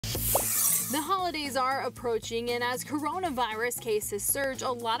The holidays are approaching, and as coronavirus cases surge,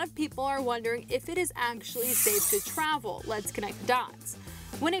 a lot of people are wondering if it is actually safe to travel. Let's connect the dots.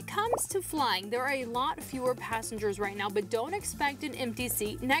 When it comes to flying, there are a lot fewer passengers right now, but don't expect an empty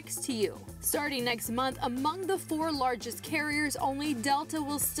seat next to you. Starting next month, among the 4 largest carriers, only Delta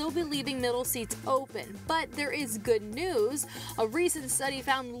will still be leaving middle seats open. But there is good news. A recent study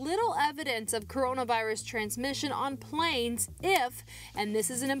found little evidence of coronavirus transmission on planes if, and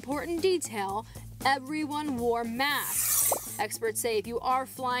this is an important detail, everyone wore masks. Experts say if you are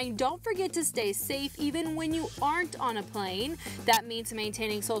flying, don't forget to stay safe even when you aren't on a plane. That means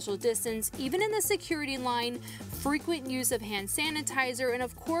maintaining social distance even in the security line, frequent use of hand sanitizer, and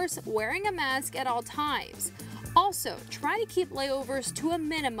of course, wearing a mask at all times. Also, try to keep layovers to a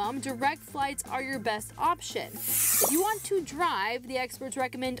minimum. Direct flights are your best option. If you want to drive, the experts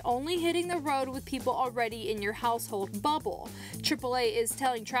recommend only hitting the road with people already in your household bubble. AAA is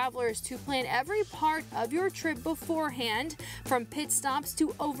telling travelers to plan every part of your trip beforehand, from pit stops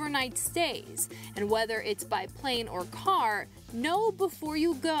to overnight stays. And whether it's by plane or car, know before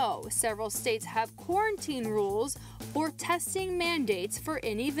you go. Several states have quarantine rules or testing mandates for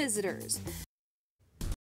any visitors.